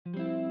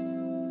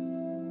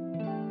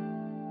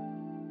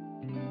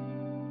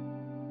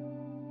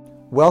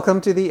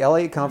Welcome to the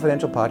Elliott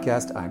Confidential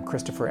podcast. I'm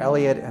Christopher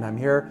Elliott, and I'm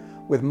here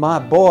with my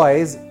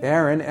boys,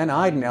 Aaron and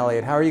Aiden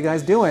Elliott. How are you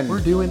guys doing? We're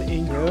doing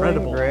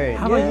incredible. Great.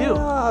 How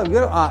about you?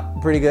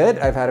 Good. Pretty good.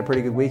 I've had a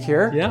pretty good week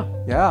here.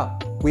 Yeah.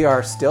 We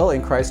are still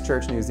in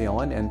Christchurch, New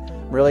Zealand, and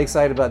I'm really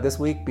excited about this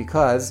week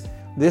because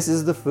this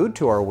is the food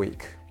tour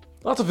week.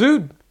 Lots of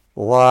food.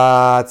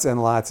 Lots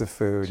and lots of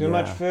food. Too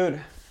much food.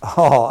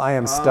 Oh, I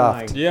am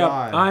stuffed. Yeah,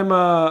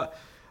 God.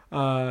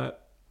 I'm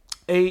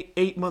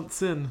 8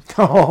 months in.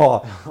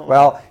 Oh,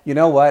 well, you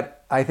know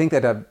what? I think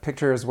that a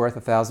picture is worth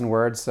 1,000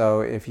 words.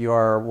 So if you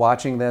are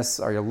watching this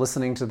or you're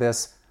listening to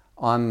this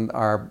on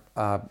our,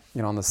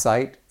 on the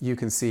site, you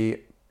can see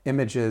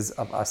images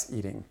of us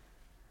eating.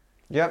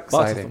 Yep.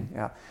 Exciting.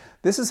 Yeah.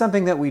 This is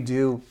something that we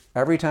do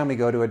every time we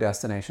go to a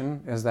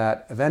destination, is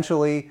that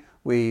eventually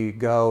we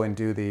go and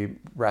do the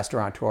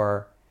restaurant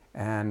tour.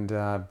 And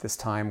this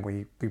time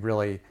we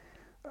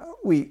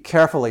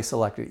carefully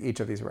selected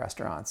each of these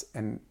restaurants.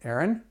 And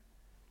Aaron?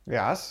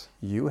 Yes.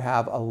 You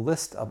have a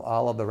list of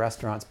all of the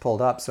restaurants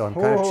pulled up, so I'm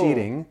kind of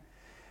cheating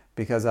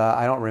because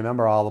I don't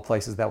remember all the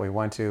places that we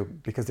went to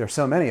because there's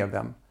so many of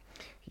them.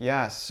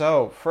 Yes.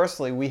 So,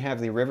 firstly, we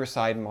have the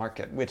Riverside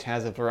Market, which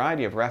has a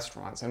variety of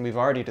restaurants, and we've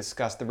already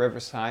discussed the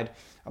Riverside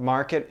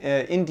Market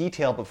in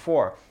detail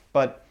before.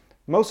 But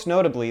most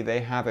notably, they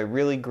have a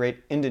really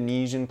great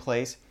Indonesian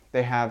place.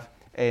 They have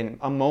a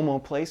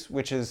momo place,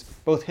 which is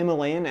both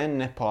Himalayan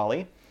and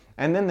Nepali.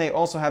 And then they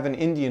also have an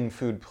Indian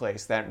food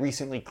place that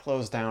recently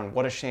closed down.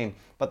 What a shame.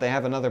 But they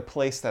have another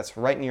place that's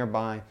right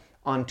nearby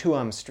on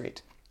Tuam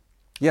Street.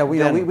 Yeah,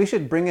 we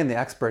should bring in the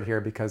expert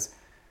here because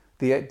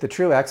the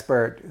true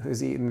expert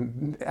who's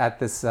eaten at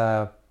this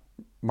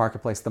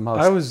marketplace the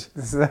most. I was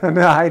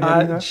I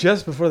didn't.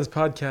 Just before this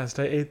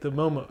podcast, I ate the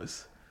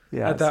momos.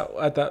 Yes.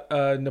 At that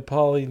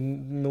Nepali,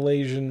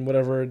 Malaysian,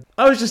 whatever.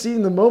 I was just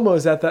eating the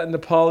momos at that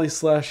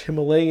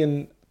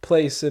Nepali/Himalayan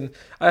place, and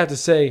I have to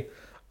say,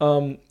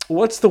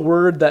 what's the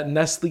word that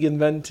Nestle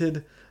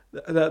invented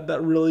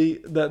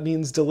that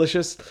means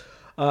delicious?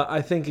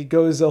 I think it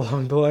goes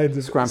along the lines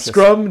of scrumptious.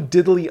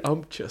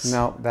 Scrum-diddly-umptious.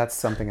 No, that's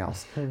something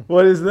else.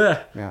 What is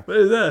that? Yeah. What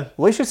is that?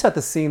 Well, we should set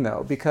the scene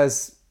though,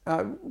 because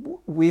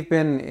we've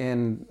been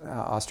in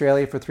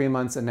Australia for 3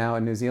 months and now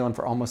in New Zealand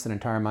for almost an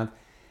entire month.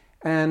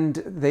 And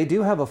they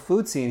do have a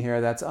food scene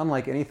here that's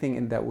unlike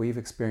anything that we've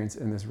experienced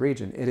in this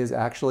region. It is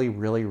actually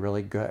really,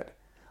 really good.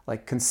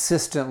 Like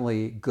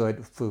consistently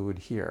good food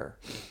here.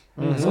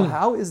 Mm-hmm. So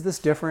how is this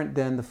different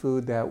than the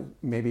food that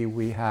maybe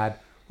we had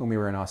when we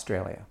were in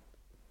Australia?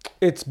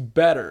 It's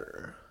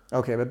better.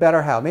 Okay, but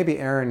better how? Maybe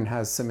Aaron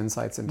has some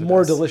insights into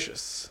More this.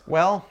 delicious.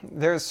 Well,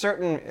 there's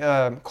certain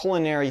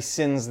culinary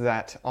sins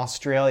that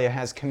Australia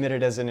has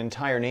committed as an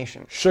entire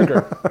nation.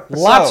 Sugar.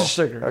 Lots of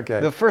sugar. Okay.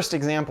 The first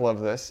example of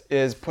this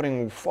is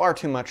putting far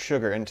too much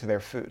sugar into their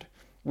food,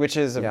 which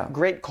is a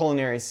great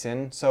culinary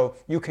sin. So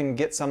you can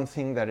get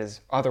something that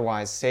is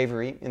otherwise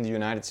savory in the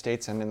United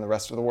States and in the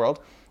rest of the world,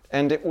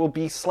 and it will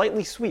be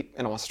slightly sweet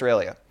in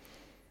Australia.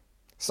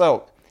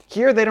 So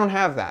here they don't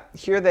have that.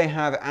 Here they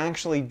have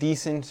actually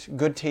decent,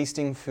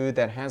 good-tasting food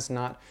that has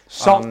not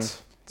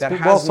salt. That well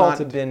has not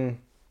salted. been.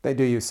 They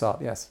do use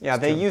salt, yes. Yeah,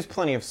 they use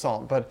plenty of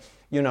salt, but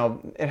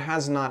it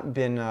has not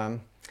been.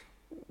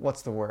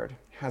 What's the word?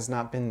 Has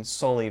not been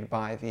sullied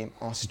by the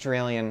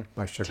Australian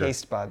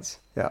taste buds.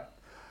 Yeah.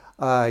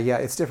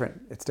 It's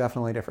different. It's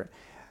definitely different.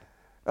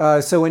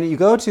 So when you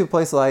go to a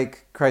place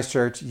like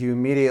Christchurch, you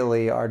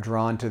immediately are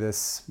drawn to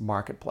this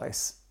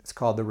marketplace. It's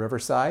called the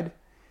Riverside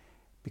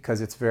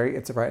because it's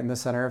right in the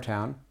center of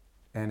town,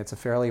 and it's a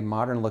fairly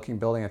modern-looking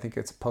building. I think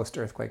it's a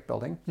post-earthquake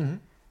building. Mm-hmm.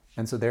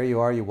 And so there you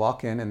are. You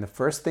walk in, and the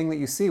first thing that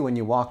you see when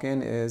you walk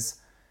in is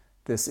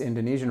this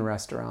Indonesian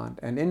restaurant.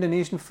 And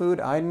Indonesian food,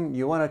 Aiden,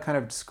 you want to kind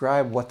of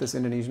describe what this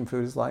Indonesian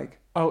food is like?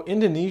 Oh,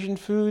 Indonesian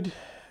food,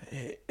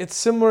 it's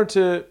similar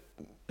to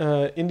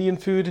Indian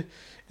food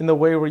in the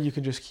way where you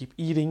can just keep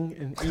eating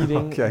and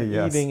eating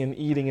eating and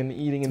eating and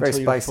eating it's until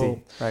very you're spicy,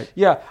 full. Right?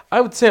 Yeah,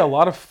 I would say a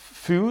lot of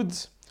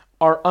foods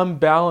are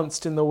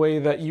unbalanced in the way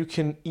that you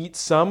can eat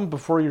some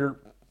before you're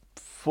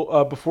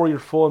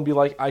full and be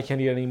like, I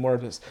can't eat any more of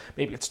this.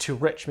 Maybe it's too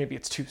rich. Maybe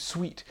it's too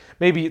sweet.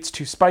 Maybe it's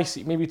too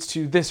spicy. Maybe it's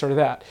too this or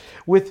that.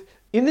 With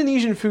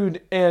Indonesian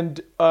food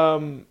and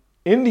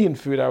Indian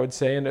food, I would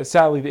say, and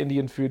sadly the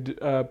Indian food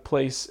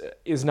place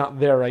is not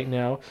there right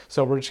now,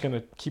 so we're just going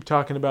to keep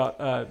talking about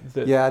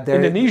the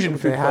Indonesian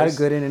food place. They had a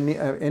good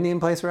Indian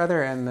place,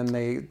 rather, and then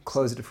they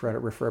closed it for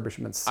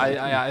refurbishments.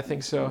 I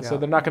think so. Yeah. So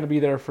they're not going to be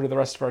there for the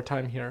rest of our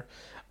time here.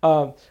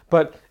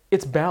 But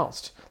it's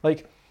balanced.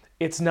 Like,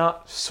 it's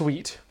not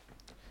sweet,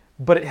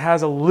 but it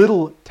has a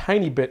little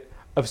tiny bit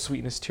of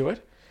sweetness to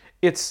it.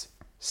 It's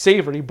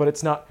savory, but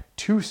it's not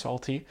too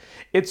salty.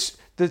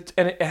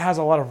 And it has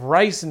a lot of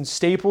rice and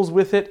staples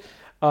with it.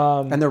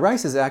 And the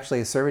rice is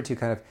actually served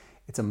to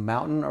it's a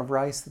mountain of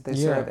rice that they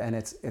serve, and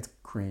it's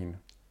green.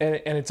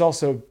 And it's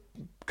also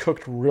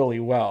cooked really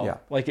well. Yeah.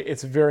 Like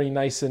it's very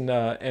nice and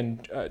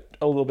a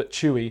little bit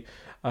chewy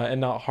and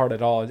not hard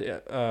at all.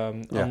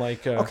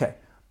 Unlike okay.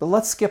 But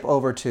let's skip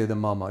over to the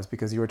momos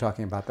because you were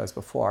talking about those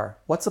before.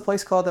 What's the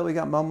place called that we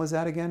got momos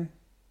at again?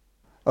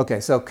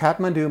 Okay, so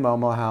Kathmandu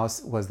Momo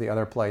House was the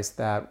other place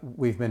that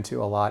we've been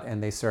to a lot,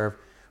 and they serve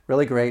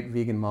really great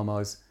vegan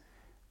momos.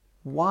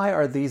 Why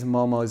are these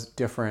momos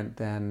different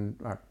than,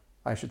 or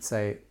I should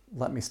say,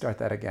 let me start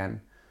that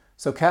again.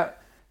 So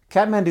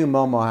Kathmandu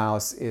Momo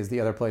House is the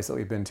other place that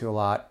we've been to a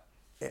lot.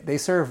 They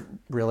serve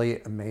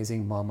really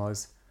amazing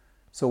momos.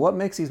 So what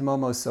makes these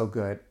momos so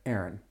good,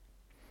 Aaron?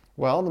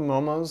 Well, the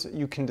momos,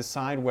 you can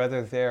decide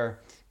whether they're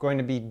going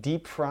to be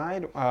deep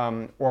fried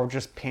or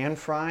just pan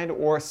fried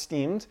or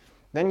steamed.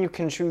 Then you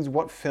can choose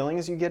what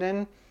fillings you get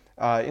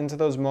into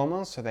those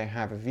momos. So they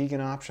have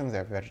vegan options, they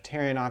have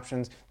vegetarian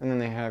options, and then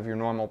they have your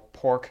normal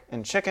pork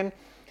and chicken.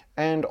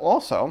 And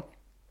also,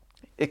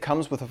 it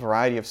comes with a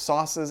variety of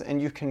sauces,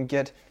 and you can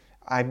get,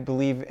 I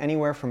believe,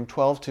 anywhere from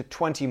 12 to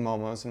 20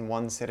 momos in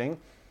one sitting.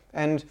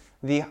 And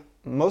the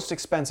most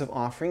expensive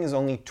offering is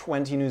only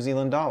 20 New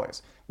Zealand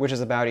dollars, which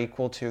is about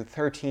equal to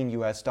 13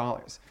 US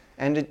dollars.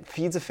 And it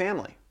feeds a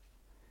family.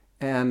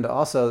 And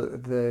also,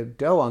 the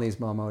dough on these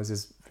momos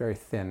is very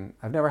thin.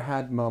 I've never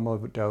had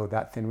momo dough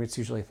that thin. It's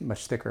usually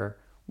much thicker,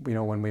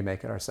 when we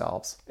make it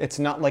ourselves. It's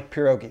not like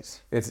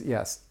pierogies.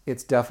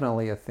 It's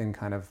definitely a thin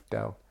kind of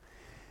dough.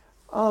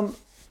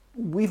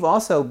 We've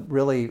also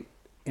really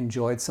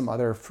enjoyed some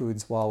other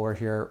foods while we're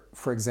here.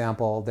 For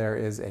example, there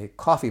is a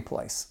coffee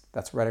place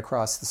that's right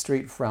across the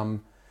street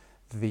from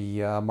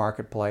the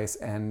marketplace,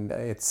 and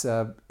it's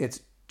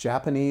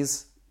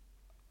Japanese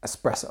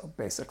espresso,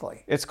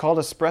 basically. It's called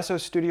Espresso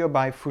Studio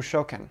by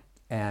Fushoken.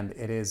 And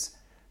it is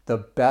the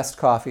best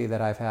coffee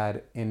that I've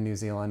had in New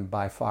Zealand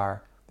by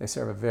far. They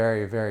serve a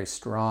very, very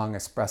strong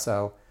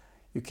espresso.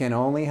 You can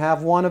only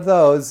have one of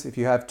those. If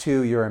you have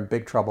two, you're in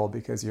big trouble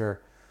because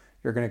you're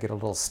going to get a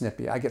little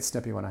snippy. I get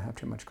snippy when I have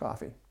too much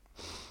coffee.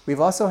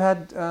 We've also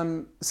had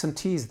some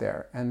teas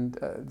there, and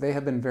they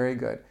have been very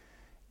good.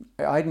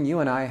 Aiden,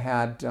 you and I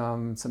had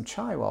some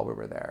chai while we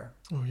were there.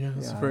 Oh yeah,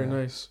 that's very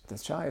nice. The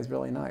chai is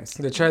really nice.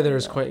 The chai there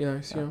is quite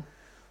nice, yeah.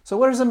 So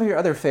what are some of your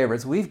other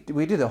favorites? We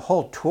did a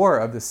whole tour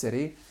of the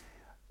city.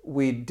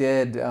 We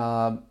did,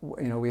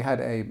 we had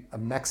a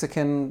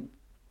Mexican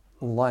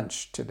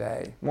lunch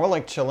today. More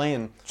like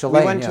Chilean. We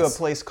went to a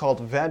place called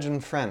Veg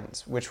and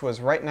Friends, which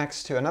was right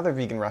next to another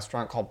vegan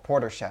restaurant called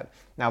Portershed.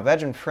 Now,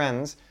 Veg and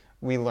Friends,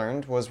 we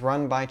learned, was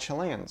run by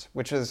Chileans,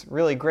 which is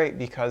really great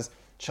because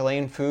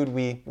Chilean food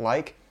we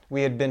like.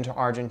 We had been to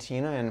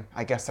Argentina, and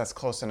I guess that's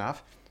close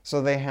enough.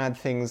 So they had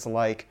things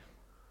like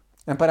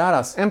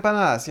empanadas.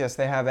 Empanadas, yes,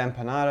 they have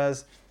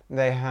empanadas.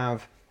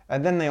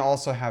 And then they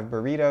also have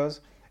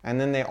burritos. And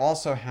then they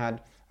also had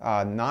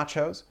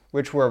nachos,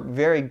 which were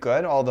very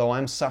good, although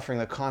I'm suffering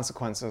the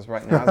consequences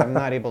right now. I'm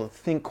not able to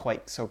think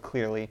quite so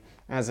clearly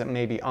as it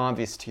may be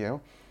obvious to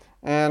you.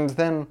 And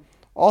then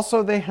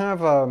also they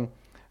have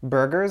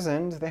burgers,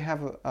 and they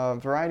have a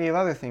variety of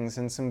other things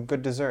and some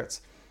good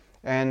desserts.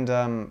 And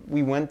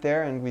we went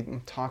there and we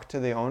talked to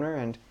the owner,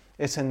 and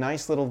it's a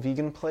nice little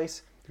vegan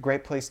place, a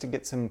great place to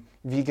get some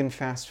vegan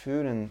fast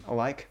food and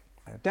alike.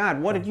 Dad,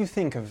 what did you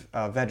think of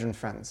Veg and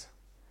Friends?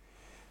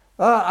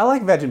 I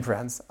like Veg and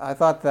Friends. I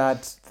thought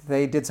that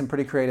they did some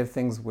pretty creative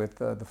things with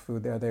the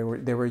food there.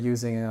 They were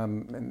using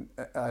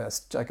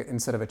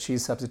instead of a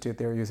cheese substitute,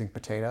 they were using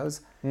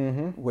potatoes,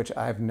 which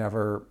I've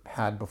never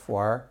had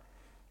before.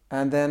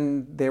 And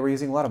then they were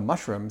using a lot of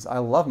mushrooms. I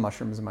love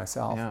mushrooms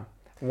myself. Yeah.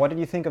 What did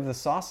you think of the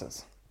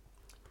sauces?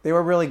 They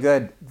were really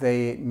good.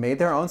 They made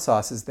their own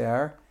sauces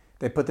there.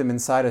 They put them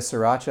inside a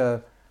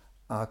sriracha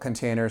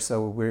container,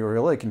 so we were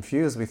really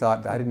confused. We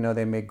thought, I didn't know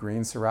they made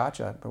green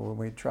sriracha, but when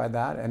we tried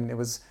that, and it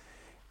was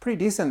pretty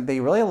decent.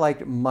 They really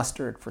liked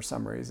mustard for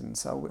some reason,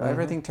 so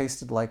everything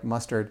tasted like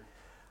mustard.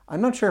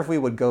 I'm not sure if we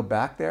would go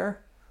back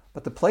there,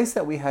 but the place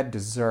that we had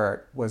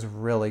dessert was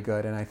really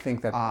good, and I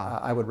think that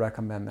I would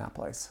recommend that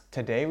place.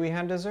 Today we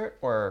had dessert,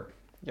 or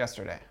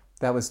yesterday?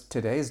 That was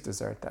today's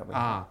dessert that we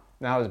had.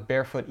 That was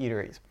Barefoot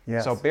Eateries.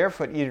 Yes. So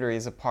Barefoot Eatery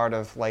is a part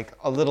of like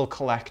a little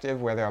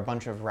collective where there are a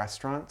bunch of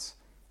restaurants.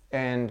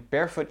 And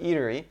Barefoot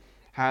Eatery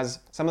has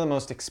some of the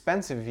most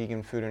expensive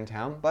vegan food in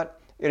town, but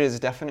it is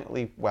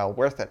definitely well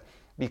worth it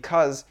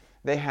because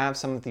they have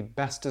some of the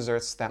best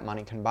desserts that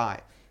money can buy.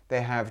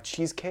 They have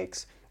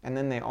cheesecakes, and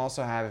then they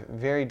also have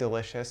very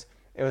delicious,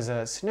 it was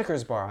a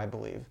Snickers bar, I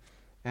believe,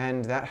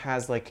 and that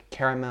has like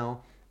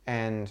caramel,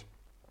 and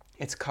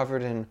it's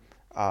covered in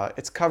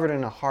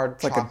a hard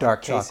chocolate like a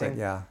dark casing. chocolate,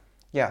 yeah.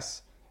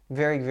 Yes,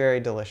 very, very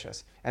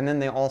delicious. And then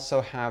they also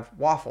have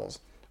waffles,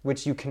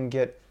 which you can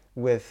get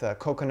with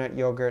coconut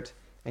yogurt,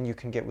 and you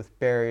can get with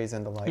berries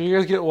and the like. You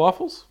guys get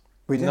waffles?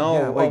 We did.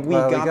 No, yeah. we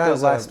got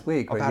it last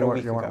week, but about a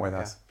week you weren't ago, with yeah.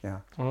 us. Yeah.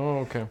 Oh,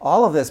 okay.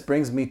 All of this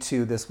brings me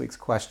to this week's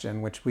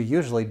question, which we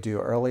usually do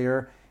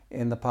earlier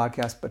in the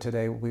podcast, but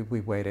today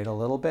we waited a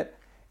little bit.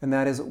 And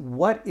that is,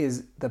 what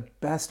is the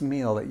best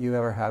meal that you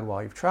ever had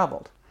while you've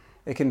traveled?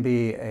 It can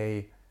be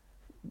a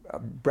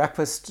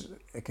breakfast,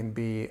 it can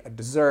be a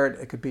dessert,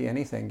 it could be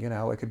anything,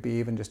 it could be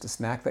even just a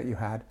snack that you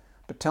had.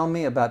 But tell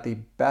me about the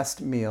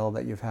best meal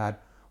that you've had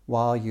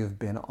while you've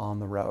been on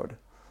the road.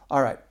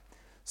 All right.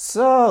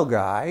 So,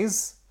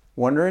 guys,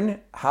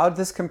 wondering how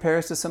this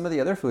compares to some of the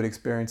other food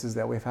experiences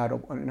that we've had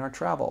in our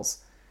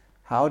travels.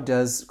 how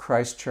does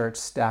Christchurch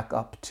stack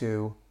up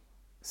to,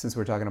 since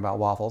we're talking about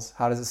waffles,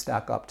 how does it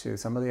stack up to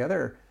some of the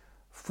other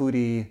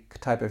foodie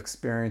type of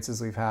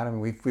experiences we've had? I mean,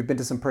 we've been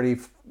to some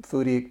pretty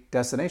foodie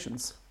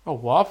destinations. Oh,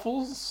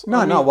 waffles?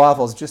 No, not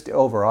waffles, just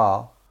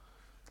overall.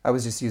 I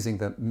was just using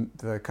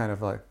the kind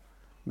of like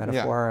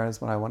metaphor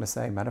as what I want to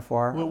say.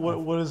 Metaphor.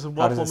 What is a How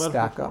waffle does it metaphor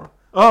stack for? up?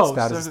 Oh,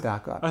 How does it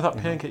stack up? I thought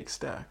pancake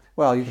stack.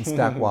 Well, you can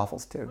stack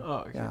waffles too.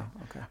 Oh, okay. Yeah,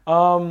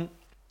 okay.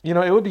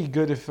 It would be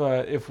good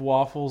if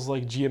waffles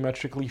like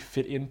geometrically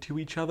fit into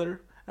each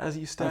other as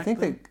you stack I think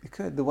them. they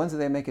could. The ones that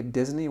they make at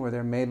Disney, where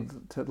they're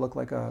made to look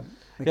like a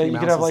Mickey Yeah, you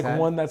could have Mouse's like head,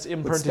 one that's would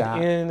imprinted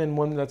stack. in and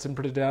one that's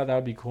imprinted out. That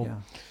would be cool.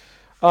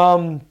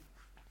 Yeah.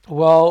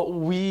 Well,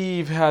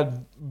 we've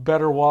had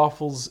better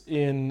waffles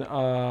in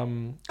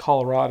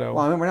Colorado.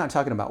 Well, I mean, we're not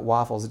talking about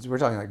waffles. We're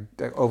talking like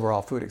the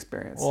overall food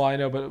experience. Well, I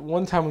know, but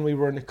one time when we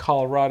were in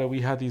Colorado,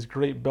 we had these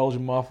great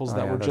Belgian waffles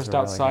that yeah, were those just were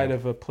really outside good.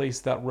 of a place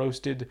that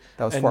roasted.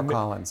 That was and Fort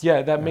Collins.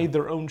 Yeah, that made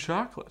their own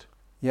chocolate.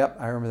 Yep,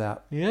 I remember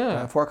that.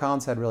 Yeah. Fort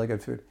Collins had really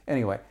good food.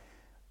 Anyway,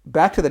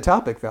 back to the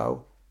topic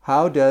though.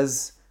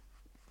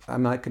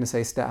 I'm not going to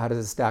say how does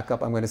it stack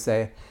up. I'm going to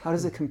say how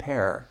does it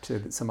compare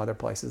to some other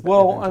places? That we've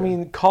Well, been I to?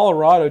 mean,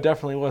 Colorado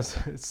definitely was.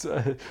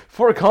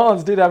 Fort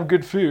Collins did have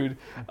good food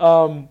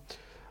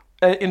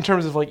in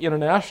terms of like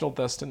international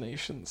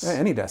destinations. Yeah,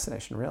 any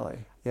destination really.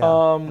 Yeah.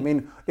 I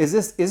mean, is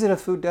it a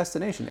food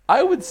destination?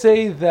 I would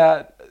say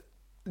that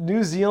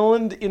New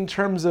Zealand, in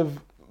terms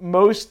of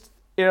most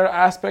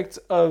aspects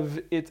of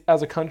it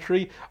as a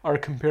country, are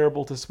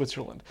comparable to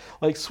Switzerland.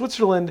 Like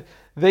Switzerland,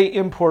 they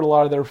import a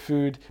lot of their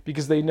food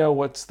because they know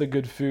what's the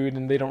good food,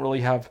 and they don't really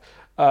have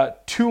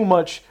too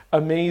much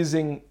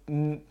amazing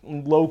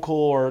local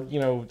or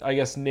I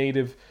guess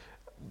native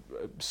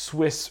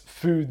Swiss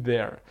food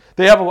there.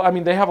 They have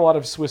a lot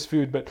of Swiss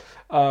food, but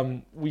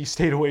we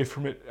stayed away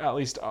from it, at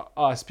least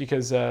us,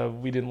 because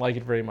we didn't like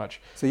it very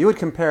much. So you would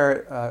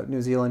compare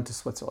New Zealand to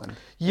Switzerland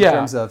Yeah. in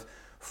terms of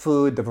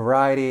food, the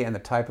variety, and the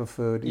type of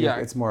food. Yeah.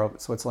 It's more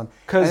of Switzerland.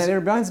 And it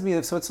reminds me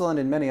of Switzerland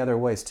in many other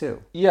ways too.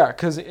 Yeah,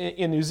 because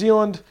in New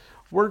Zealand,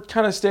 we're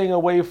kind of staying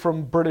away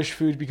from British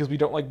food because we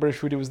don't like British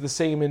food. It was the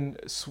same in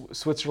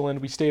Switzerland.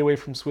 We stayed away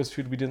from Swiss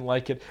food. We didn't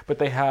like it, but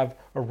they have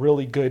a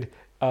really good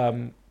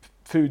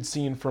food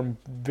scene from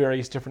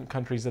various different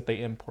countries that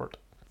they import.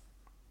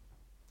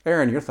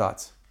 Aaron, your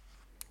thoughts?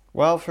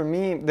 Well, for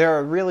me, there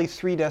are really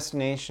three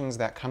destinations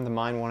that come to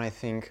mind when I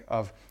think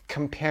of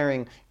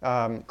comparing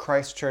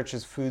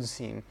Christchurch's food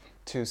scene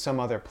to some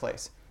other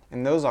place.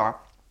 And those are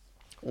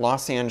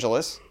Los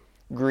Angeles,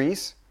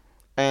 Greece,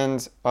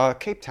 and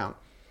Cape Town.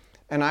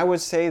 And I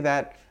would say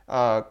that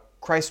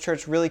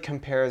Christchurch really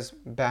compares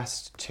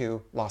best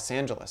to Los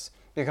Angeles,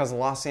 because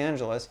Los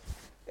Angeles,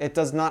 it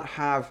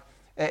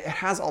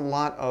has a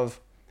lot of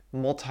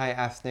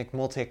multi-ethnic,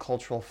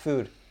 multicultural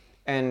food,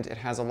 and it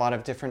has a lot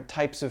of different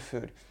types of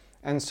food.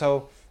 And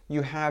so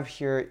you have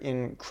here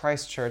in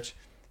Christchurch,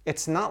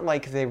 it's not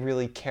like they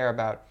really care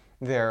about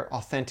their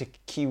authentic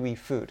Kiwi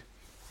food.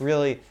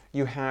 Really,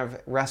 you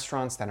have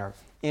restaurants that are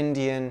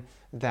Indian,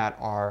 that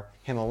are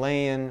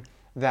Himalayan,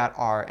 that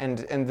are, and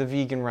the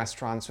vegan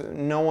restaurants,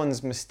 no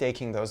one's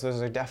mistaking those.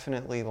 Those are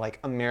definitely like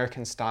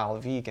American style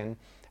vegan,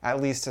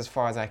 at least as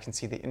far as I can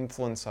see the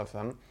influence of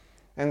them.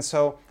 And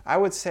so I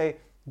would say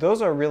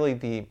those are really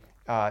the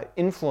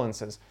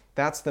influences.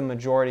 That's the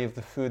majority of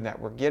the food that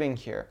we're getting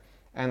here.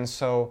 And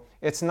so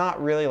it's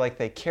not really like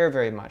they care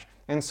very much.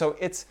 And so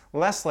it's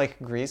less like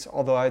Greece,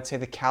 although I would say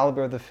the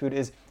caliber of the food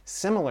is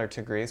similar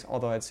to Greece,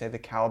 although I'd say the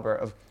caliber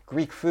of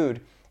Greek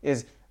food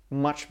is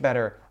much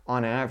better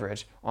on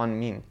average, on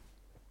mean.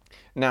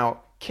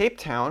 Now, Cape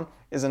Town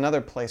is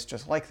another place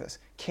just like this.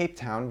 Cape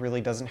Town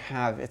really doesn't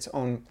have its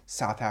own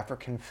South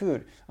African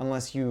food,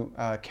 unless you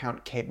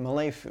count Cape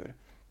Malay food.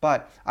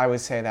 But I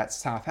would say that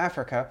South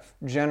Africa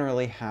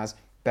generally has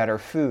better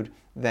food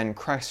than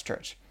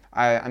Christchurch.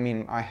 I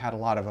mean, I had a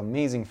lot of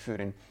amazing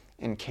food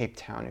in Cape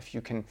Town. If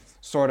you can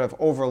sort of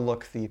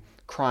overlook the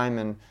crime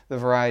and the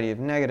variety of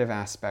negative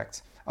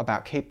aspects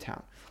about Cape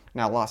Town.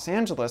 Now, Los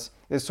Angeles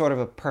is sort of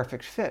a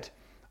perfect fit,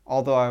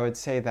 although I would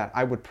say that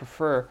I would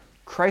prefer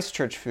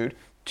Christchurch food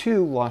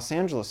to Los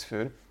Angeles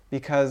food,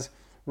 because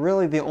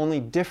really the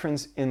only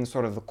difference in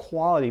sort of the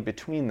quality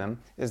between them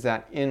is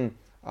that in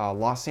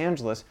Los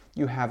Angeles,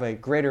 you have a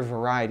greater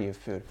variety of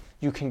food.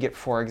 You can get,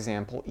 for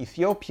example,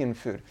 Ethiopian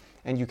food,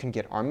 and you can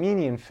get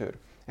Armenian food,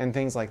 and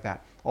things like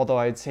that. Although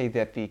I'd say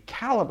that the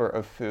caliber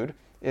of food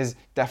is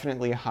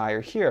definitely higher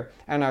here,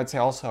 and I would say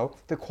also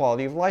the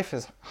quality of life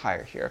is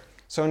higher here.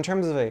 So in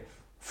terms of a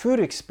food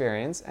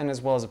experience, and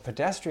as well as a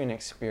pedestrian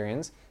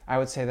experience, I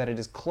would say that it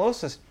is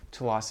closest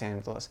to Los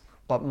Angeles,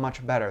 but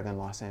much better than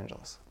Los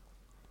Angeles.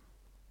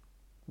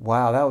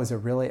 Wow, that was a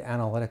really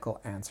analytical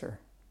answer,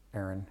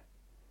 Aaron.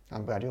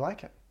 I'm glad you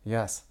like it.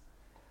 Yes.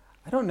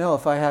 I don't know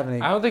if I have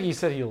any... I don't think he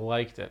said he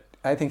liked it.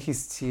 I think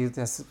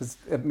this was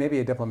maybe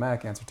a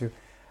diplomatic answer too.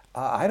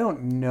 I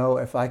don't know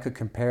if I could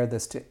compare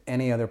this to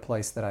any other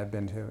place that I've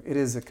been to. It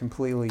is a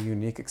completely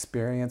unique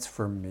experience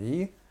for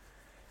me.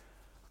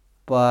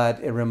 but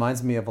it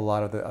reminds me of a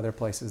lot of the other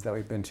places that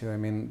we've been to. I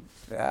mean,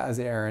 as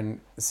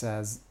Aaron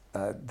says,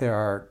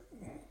 there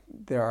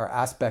are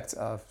aspects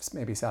of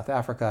maybe South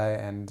Africa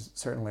and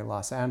certainly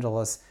Los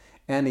Angeles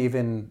and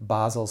even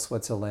Basel,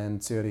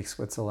 Switzerland, Zurich,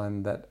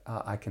 Switzerland that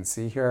I can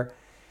see here.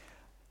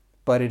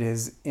 But it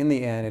is, in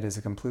the end, it is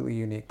a completely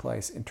unique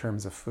place in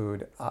terms of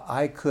food.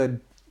 I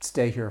could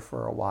stay here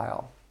for a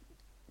while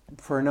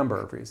for a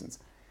number of reasons.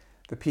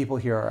 The people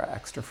here are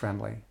extra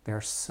friendly.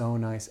 They're so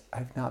nice.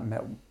 I've not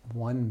met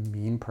one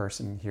mean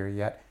person here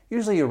yet.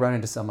 Usually you run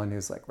into someone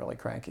who's like really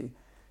cranky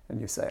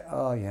and you say,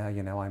 oh yeah,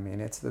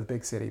 it's the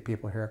big city.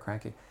 People here are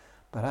cranky.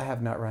 But I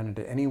have not run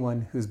into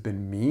anyone who's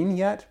been mean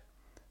yet.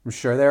 I'm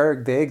sure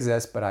they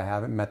exist, but I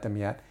haven't met them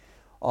yet.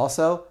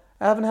 Also,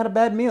 I haven't had a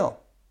bad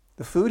meal.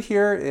 The food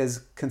here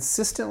is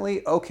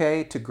consistently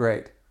okay to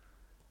great.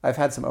 I've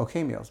had some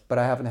okay meals, but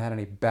I haven't had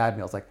any bad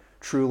meals, like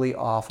truly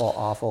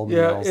awful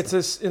meals. Yeah,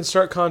 it's in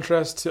stark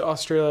contrast to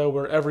Australia,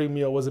 where every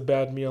meal was a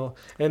bad meal.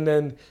 And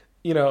then,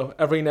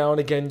 every now and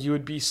again, you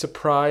would be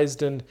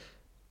surprised and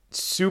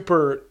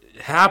super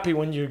happy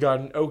when you got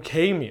an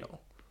okay meal.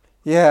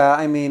 Yeah,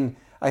 I mean,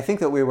 I think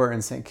that we were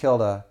in St.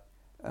 Kilda,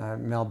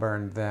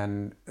 Melbourne,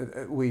 then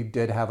we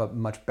did have a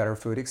much better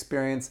food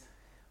experience.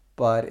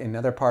 But in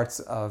other parts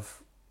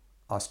of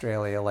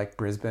Australia, like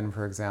Brisbane,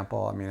 for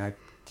example, I mean,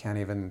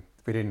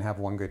 we didn't have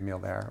one good meal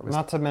there.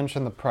 Not to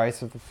mention the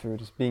price of the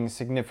food as being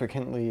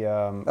significantly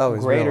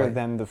greater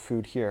than the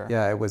food here.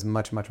 Yeah, it was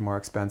much, much more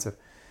expensive.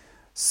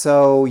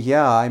 So,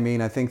 yeah, I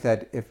mean, I think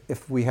that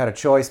if we had a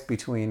choice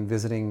between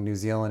visiting New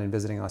Zealand and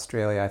visiting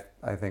Australia,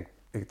 I think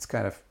it's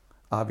kind of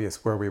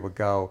obvious where we would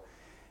go.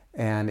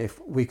 And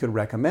if we could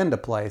recommend a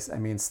place, I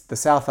mean, the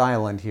South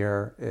Island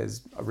here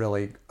is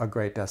really a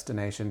great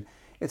destination.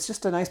 It's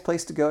just a nice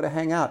place to go to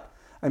hang out.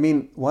 I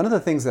mean, one of the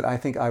things that I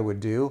think I would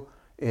do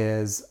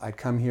is I'd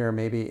come here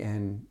maybe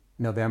in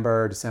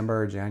November,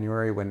 December,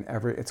 January,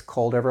 whenever it's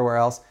cold everywhere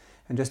else,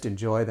 and just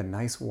enjoy the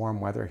nice warm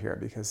weather here,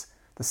 because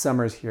the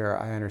summers here,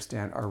 I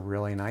understand, are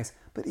really nice.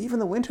 But even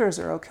the winters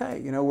are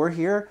okay. We're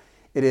here,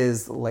 it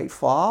is late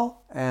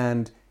fall,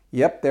 and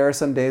yep, there are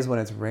some days when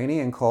it's rainy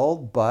and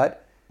cold,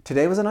 but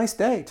today was a nice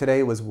day. Today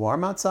it was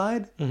warm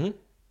outside,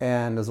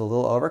 and it was a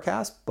little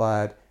overcast,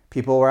 but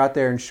people were out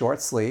there in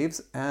short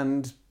sleeves,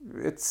 and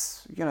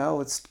it's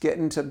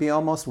getting to be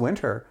almost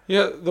winter.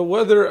 Yeah, the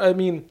weather, I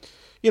mean,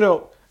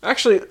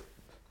 actually, the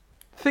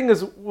thing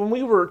is, when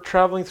we were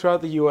traveling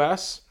throughout the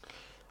U.S.,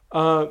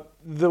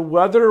 the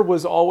weather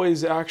was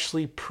always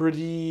actually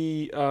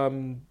pretty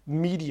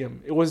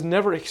medium. It was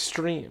never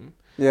extreme.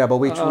 Yeah, but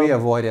we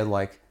avoided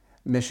like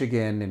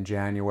Michigan in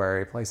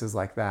January, places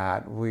like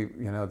that.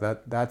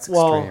 That's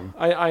extreme.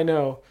 Well, I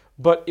know,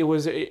 but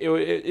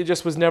it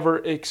just was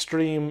never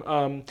extreme,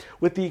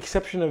 with the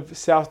exception of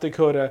South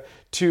Dakota,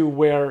 to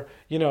where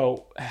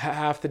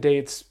half the day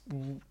it's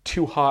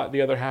too hot,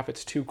 the other half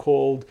it's too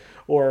cold,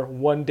 or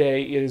one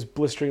day it is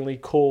blisteringly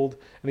cold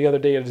and the other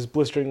day it is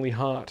blisteringly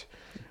hot.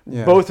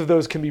 Yeah. Both of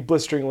those can be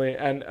blistering,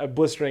 and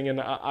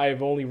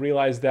I've only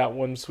realized that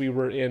once we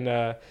were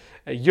in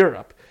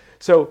Europe.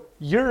 So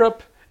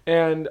Europe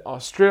and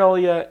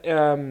Australia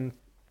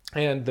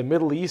and the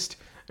Middle East,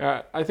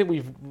 I think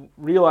we've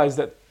realized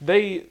that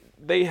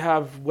they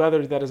have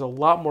weather that is a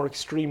lot more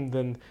extreme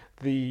than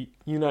the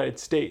United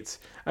States.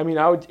 I mean,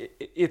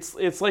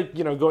 it's like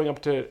going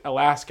up to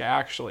Alaska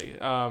actually.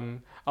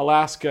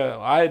 Alaska,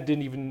 I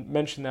didn't even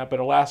mention that, but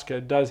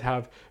Alaska does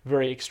have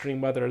very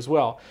extreme weather as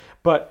well.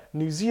 But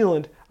New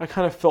Zealand, I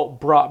kind of felt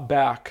brought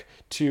back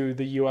to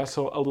the U.S.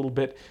 a little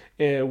bit,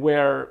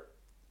 where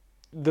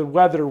the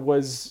weather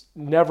was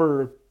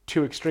never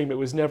too extreme. It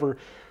was never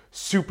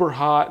super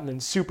hot and then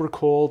super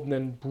cold and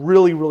then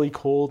really, really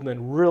cold and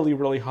then really,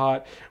 really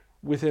hot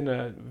within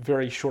a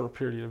very short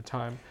period of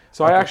time.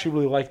 So okay. I actually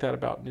really like that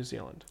about New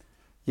Zealand.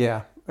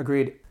 Yeah,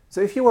 agreed.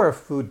 So if you were a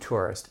food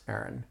tourist,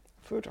 Aaron.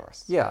 Food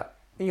tourist? Yeah.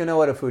 You know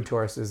what a food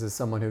tourist is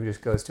someone who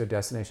just goes to a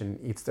destination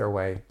and eats their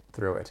way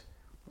through it.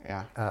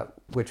 Yeah.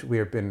 Which we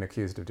have been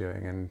accused of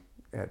doing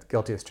and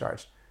guilty as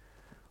charged.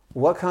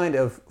 What kind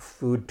of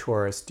food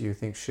tourist do you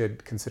think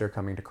should consider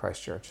coming to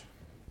Christchurch?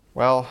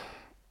 Well,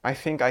 I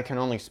think I can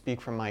only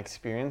speak from my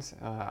experience,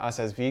 us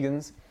as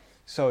vegans.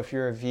 So if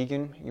you're a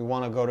vegan, you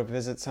want to go to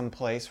visit some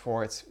place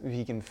for its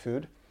vegan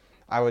food,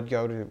 I would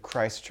go to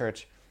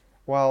Christchurch.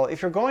 Well,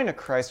 if you're going to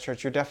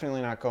Christchurch, you're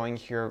definitely not going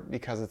here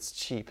because it's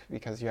cheap,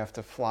 because you have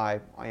to fly,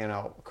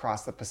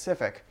 across the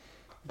Pacific.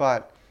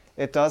 But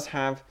it does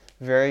have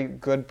very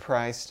good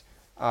priced,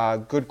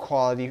 good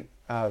quality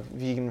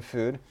vegan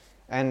food,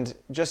 and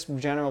just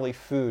generally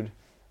food.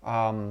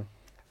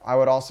 I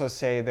would also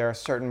say there are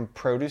certain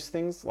produce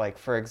things, like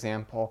for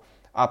example,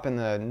 up in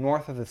the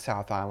north of the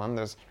South Island,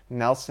 there's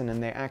Nelson,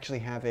 and they actually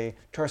have a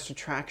tourist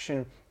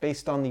attraction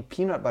based on the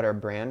peanut butter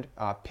brand,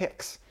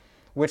 Pix,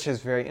 which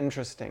is very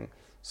interesting.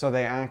 So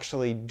they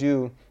actually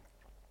do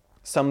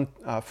some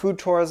food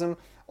tourism.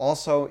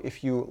 Also,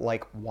 if you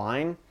like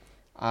wine,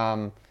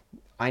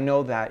 I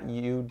know that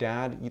you,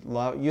 Dad,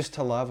 used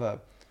to love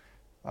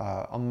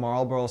a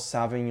Marlborough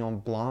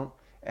Sauvignon Blanc,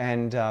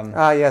 And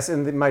Yes,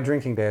 in my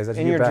drinking days.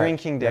 in your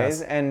drinking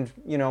days, and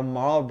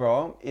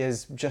Marlborough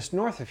is just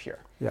north of here.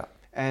 Yeah.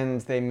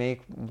 And they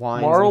make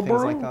wines Marlborough? and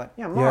things like that.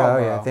 Yeah, Yeah,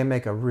 Marlborough. yeah, they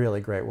make a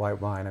really great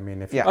white wine. I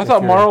mean, Yeah. I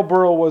thought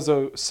Marlborough was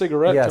a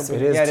cigarette Yes,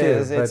 company. it is Yeah, it too.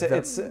 is. but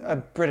It's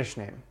a British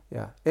name.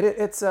 Yeah,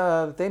 it's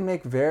they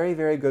make very,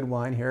 very good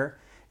wine here.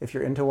 If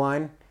you're into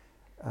wine,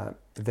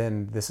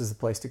 then this is the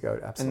place to go.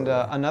 Absolutely.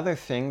 And another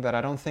thing that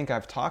I don't think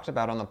I've talked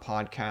about on the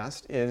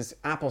podcast is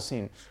apple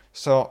scene.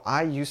 So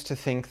I used to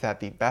think that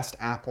the best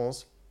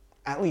apples,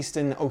 at least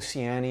in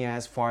Oceania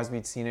as far as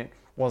we'd seen it,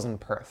 was in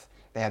Perth.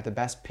 They had the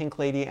best Pink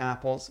Lady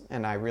apples,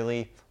 and I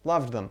really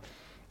loved them.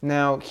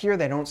 Now, here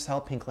they don't sell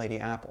Pink Lady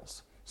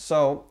apples.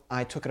 So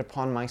I took it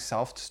upon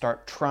myself to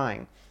start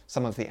trying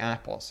some of the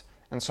apples.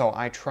 And so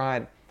I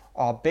tried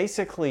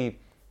basically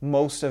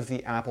most of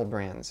the apple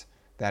brands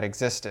that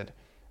existed.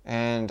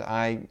 And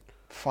I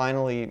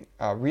finally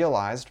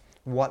realized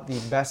what the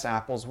best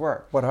apples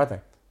were. What are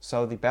they?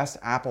 So the best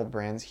apple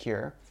brands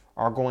here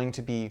are going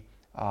to be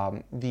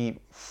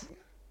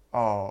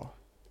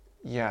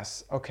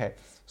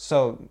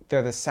So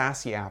they're the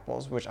sassy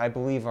apples, which I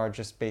believe are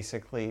just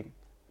basically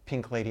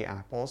Pink Lady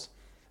apples.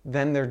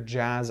 Then they're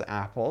jazz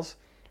apples,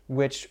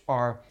 which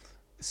are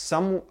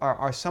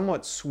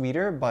somewhat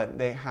sweeter, but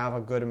they have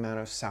a good amount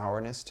of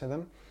sourness to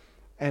them.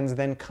 And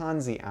then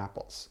Kanzi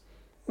apples.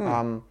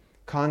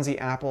 Kanzi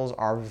apples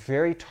are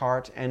very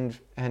tart and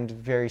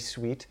very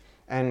sweet,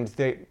 and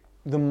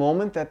the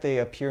moment that they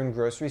appear in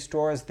grocery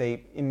stores,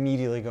 they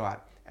immediately go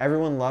out.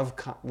 Everyone loves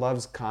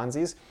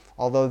Kanzis,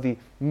 although the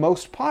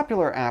most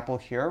popular apple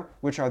here,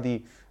 which are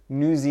the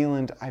New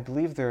Zealand, I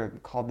believe they're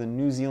called the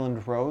New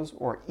Zealand Rose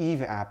or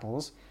Eve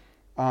apples,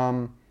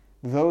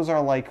 those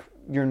are like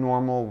your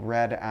normal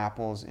red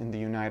apples in the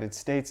United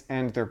States,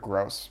 and they're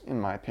gross, in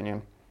my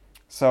opinion.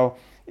 So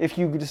if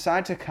you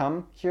decide to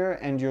come here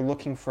and you're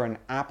looking for an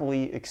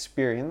apple-y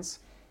experience,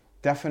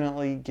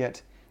 definitely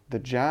get the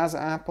jazz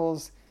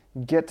apples,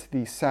 get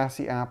the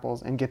sassy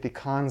apples, and get the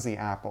Kanzi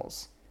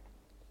apples.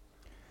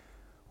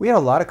 We had a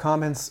lot of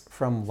comments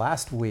from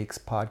last week's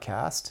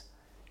podcast,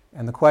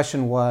 and the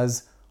question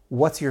was,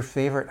 what's your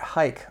favorite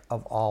hike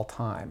of all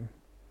time?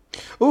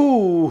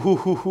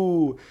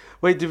 Ooh,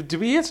 wait, did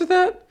we answer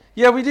that?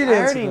 Yeah, we did I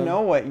answer already that.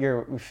 know what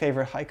your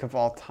favorite hike of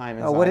all time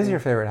is. What is your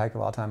favorite hike of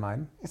all time,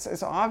 Aiden?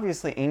 It's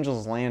obviously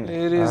Angel's Landing.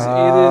 It is.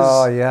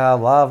 Oh, yeah,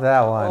 love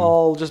that one.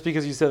 Oh, just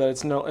because you said that,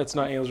 it's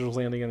not Angel's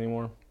Landing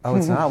anymore. Oh,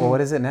 it's not? Well,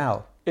 what is it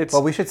now?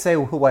 Well, we should say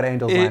what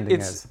Angel's Landing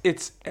is.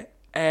 It's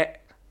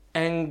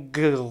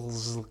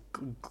Angel's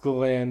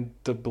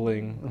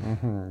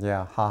Landing.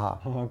 Yeah,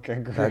 haha. Okay,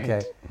 great.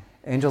 Okay.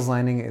 Angel's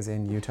Landing is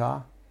in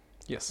Utah.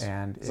 Yes.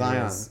 And it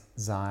Zion. is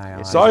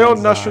Zion.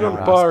 Zion National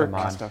Park.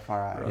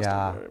 Rastafari.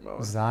 Yeah,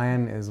 Rastafari.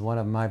 Zion is one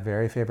of my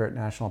very favorite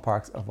national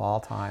parks of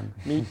all time.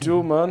 Me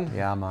too, man.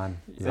 Yeah, man.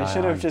 They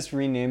should have just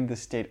renamed the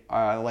state,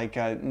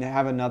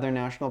 have another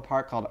national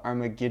park called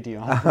Armageddon.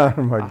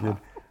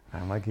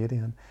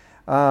 Armageddon.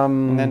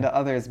 And then the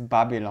other is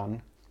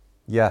Babylon.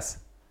 Yes.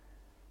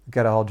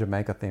 Got a whole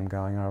Jamaica theme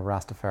going, or a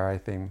Rastafari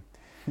theme.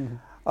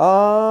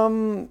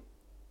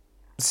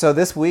 So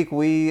this week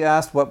we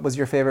asked what was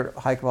your favorite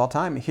hike of all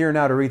time. Here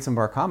now to read some of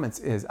our comments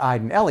is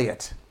Aiden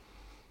Elliott.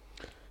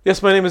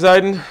 Yes, my name is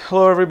Aiden.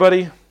 Hello,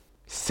 everybody.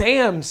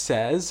 Sam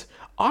says,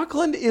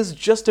 Auckland is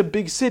just a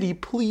big city.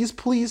 Please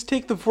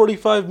take the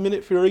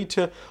 45-minute ferry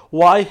to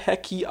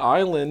Waiheke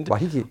Island.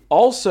 Waiheke.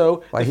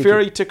 Also, Waiheke. the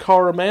ferry to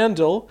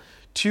Coromandel.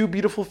 2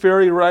 beautiful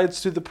ferry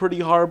rides through the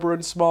pretty harbor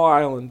and small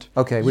island.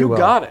 Okay, You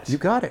got it. You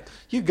got it.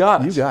 You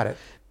got it. You got it.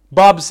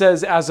 Bob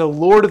says, as a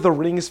Lord of the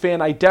Rings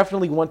fan, I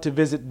definitely want to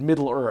visit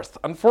Middle-earth.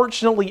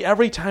 Unfortunately,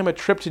 every time a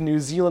trip to New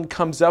Zealand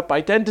comes up,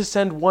 I tend to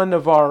send one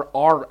of our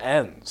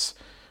RNs.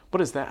 What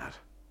is that?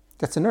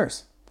 That's a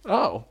nurse.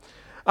 Oh.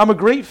 I'm a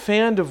great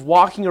fan of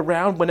walking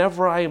around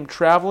whenever I am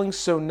traveling,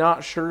 so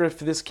not sure if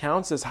this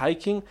counts as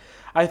hiking.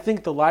 I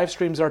think the live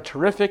streams are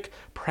terrific.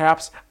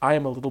 Perhaps I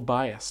am a little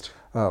biased.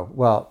 Oh,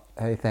 well,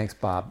 hey, thanks,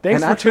 Bob.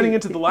 Thanks for tuning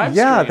into the live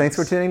Yeah, streams. thanks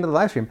for tuning into the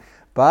live stream.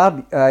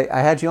 Bob, I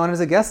had you on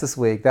as a guest this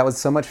week. That was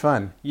so much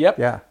fun. Yep.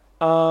 Yeah.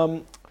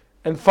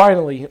 And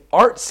finally,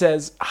 Art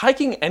says,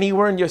 hiking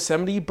anywhere in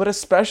Yosemite, but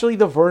especially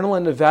the Vernal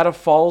and Nevada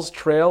Falls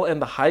Trail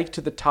and the hike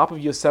to the top of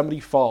Yosemite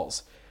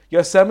Falls.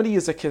 Yosemite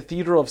is a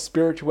cathedral of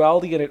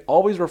spirituality, and it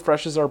always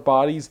refreshes our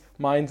bodies,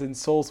 minds, and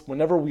souls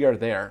whenever we are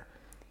there.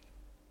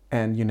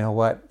 And you know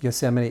what?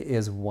 Yosemite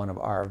is one of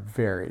our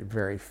very,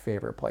 very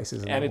favorite places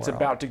in the world. And it's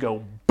about to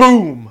go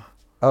boom!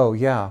 Oh,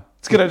 yeah.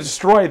 It's going to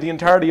destroy the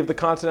entirety of the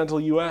continental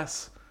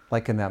U.S.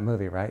 Like in that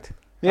movie, right?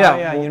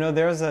 Yeah. Oh, yeah.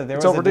 There was a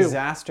overdue.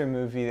 disaster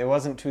movie. It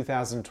wasn't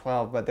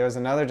 2012, but there was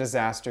another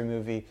disaster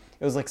movie.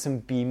 It was like some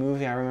B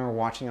movie. I remember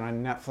watching it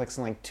on Netflix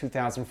in like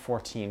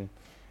 2014.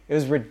 It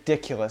was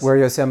ridiculous. Where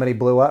Yosemite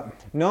blew up?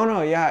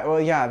 No, yeah.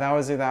 Well, yeah, that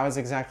was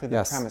exactly the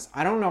Yes. premise.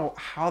 I don't know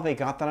how they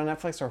got that on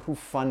Netflix or who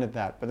funded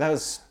that, but that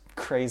was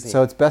crazy.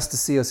 So it's best to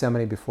see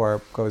Yosemite before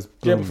it goes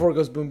boom. Yeah, before it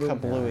goes boom, boom.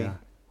 Kablooey. Yeah.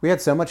 We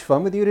had so much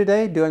fun with you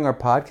today doing our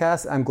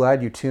podcast. I'm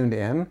glad you tuned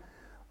in.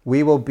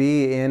 We will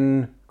be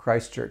in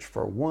Christchurch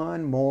for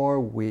one more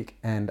week,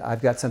 and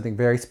I've got something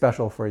very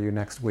special for you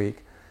next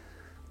week.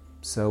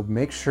 So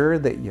make sure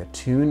that you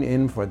tune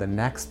in for the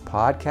next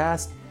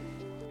podcast.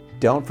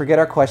 Don't forget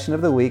our question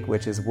of the week,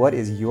 which is, what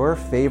is your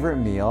favorite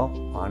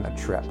meal on a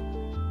trip?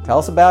 Tell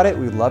us about it.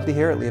 We'd love to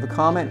hear it. Leave a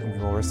comment and we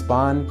will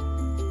respond.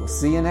 We'll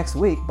see you next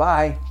week.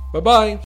 Bye. Bye-bye.